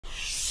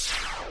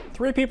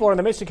Three people are in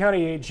the Mesa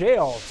County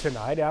Jail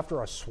tonight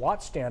after a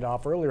SWAT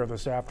standoff earlier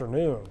this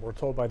afternoon. We're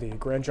told by the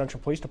Grand Junction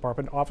Police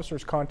Department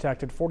officers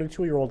contacted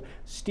 42-year-old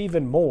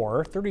Stephen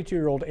Moore,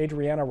 32-year-old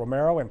Adriana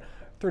Romero, and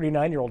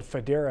 39-year-old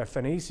Federa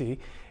Fenisi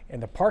in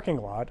the parking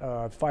lot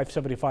of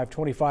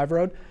 575-25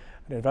 Road.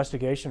 An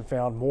investigation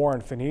found Moore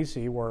and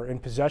Fenisi were in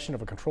possession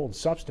of a controlled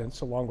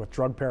substance along with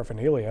drug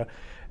paraphernalia.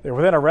 They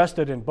were then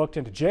arrested and booked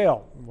into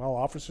jail. While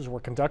officers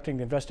were conducting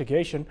the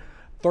investigation,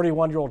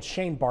 31-year-old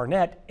Shane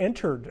Barnett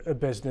entered a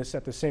business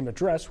at the same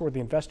address where the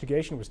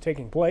investigation was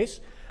taking place.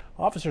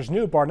 Officers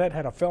knew Barnett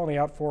had a felony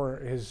out for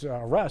his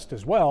arrest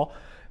as well.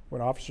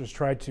 When officers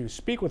tried to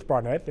speak with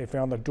Barnett, they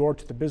found the door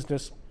to the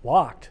business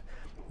locked.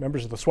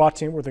 Members of the SWAT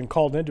team were then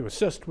called in to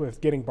assist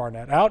with getting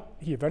Barnett out.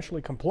 He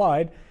eventually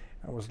complied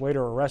and was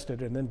later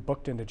arrested and then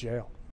booked into jail.